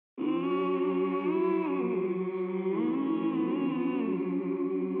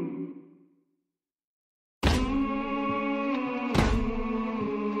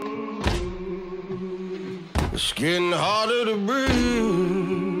It's getting harder to breathe.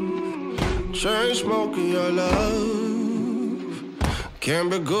 Chainsmoking your love can't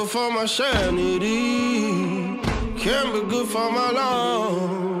be good for my sanity, can't be good for my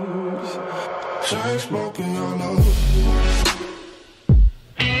lungs. Chainsmoking your love.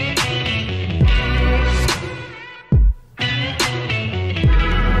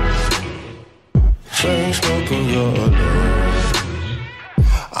 Chainsmoking your love.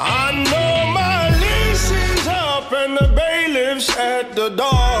 I know my lease is up and the bailiff's at the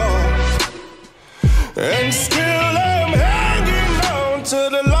door, and still I'm hanging on to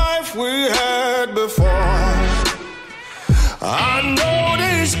the life we had before. I know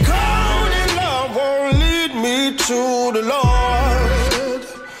this cold in love won't lead me to the Lord.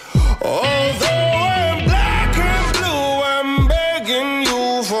 Although I'm black and blue, I'm begging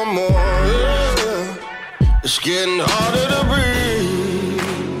you for more. It's getting harder to breathe.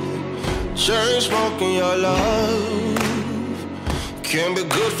 Chainsmoking your love can't be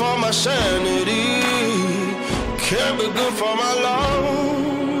good for my sanity, can't be good for my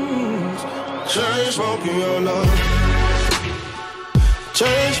lungs. Chainsmoking your love.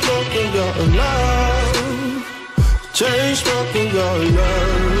 Chainsmoking your love. Chainsmoking your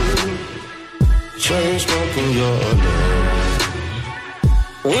love. Chainsmoking your love.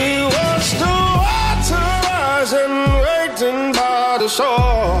 We watched the water rising, waiting by the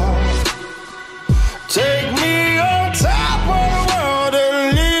shore. Take me on top of the world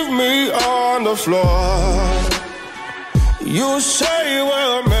and leave me on the floor. You say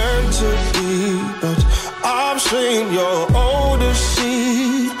we're meant to be, but I've seen your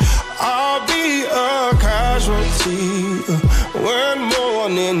Odyssey. I'll be a casualty when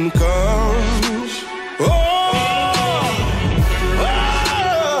morning comes.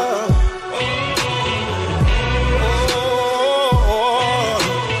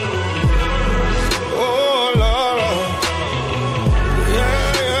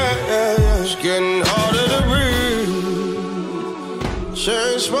 Getting harder to breathe.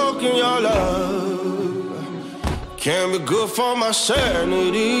 Chainsmoking your love can't be good for my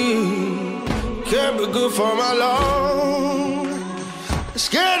sanity, can't be good for my lungs. It's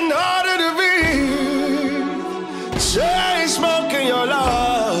getting harder to breathe. Chainsmoking your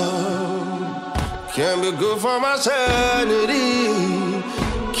love can't be good for my sanity,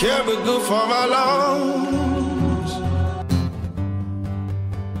 can't be good for my lungs.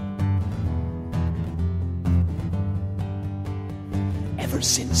 Ever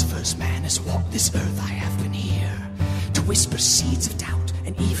since first man has walked this earth, I have been here to whisper seeds of doubt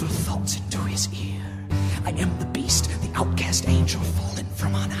and evil thoughts into his ear. I am the beast, the outcast angel fallen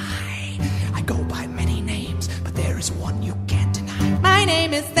from on high. I go by many names, but there is one you can't deny. My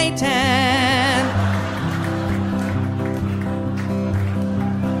name is Satan.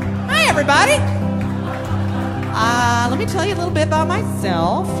 Hi, everybody. Let me tell you a little bit about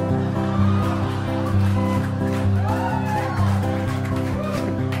myself.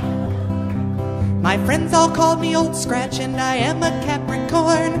 My friends all called me Old Scratch, and I am a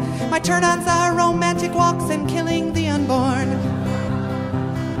Capricorn. My turn-ons are romantic walks and killing the unborn.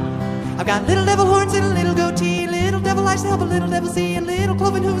 I've got little devil horns and a little goatee, little devil eyes to help a little devil see, and little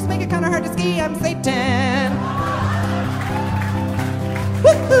cloven hooves make it kind of hard to ski. I'm Satan.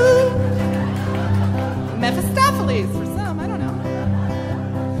 Woohoo! Mephistopheles for some, I don't know.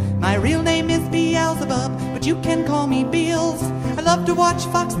 My real name is Beelzebub, but you can call me Beals. I love to watch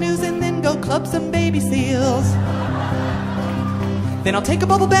Fox News and then go club some baby seals. Then I'll take a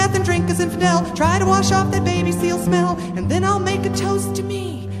bubble bath and drink a Zinfandel, try to wash off that baby seal smell, and then I'll make a toast to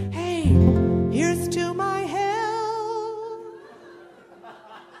me. Hey, here's to my hell.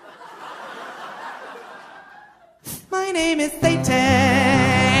 My name is Satan.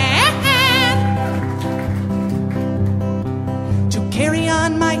 To carry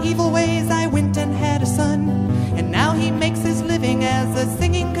on my evil ways, I went and had a son, and now he makes his living as a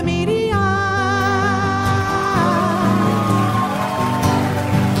singing comedian.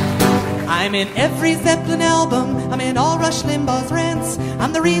 I'm in every Zeppelin album, I'm in all Rush Limbaugh's rants.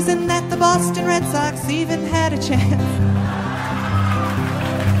 I'm the reason that the Boston Red Sox even had a chance.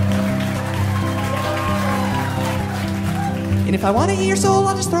 And if I want to eat your soul,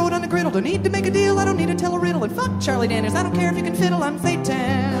 I'll just throw it on the griddle. Don't need to make a deal, I don't need to tell a riddle. And fuck Charlie Daniels, I don't care if you can fiddle, I'm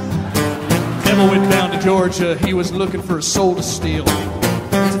Satan. Devil went down to Georgia, he was looking for a soul to steal.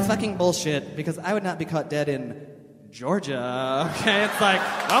 Which is fucking bullshit, because I would not be caught dead in Georgia. Okay, it's like,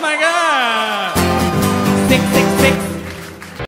 oh my god! 666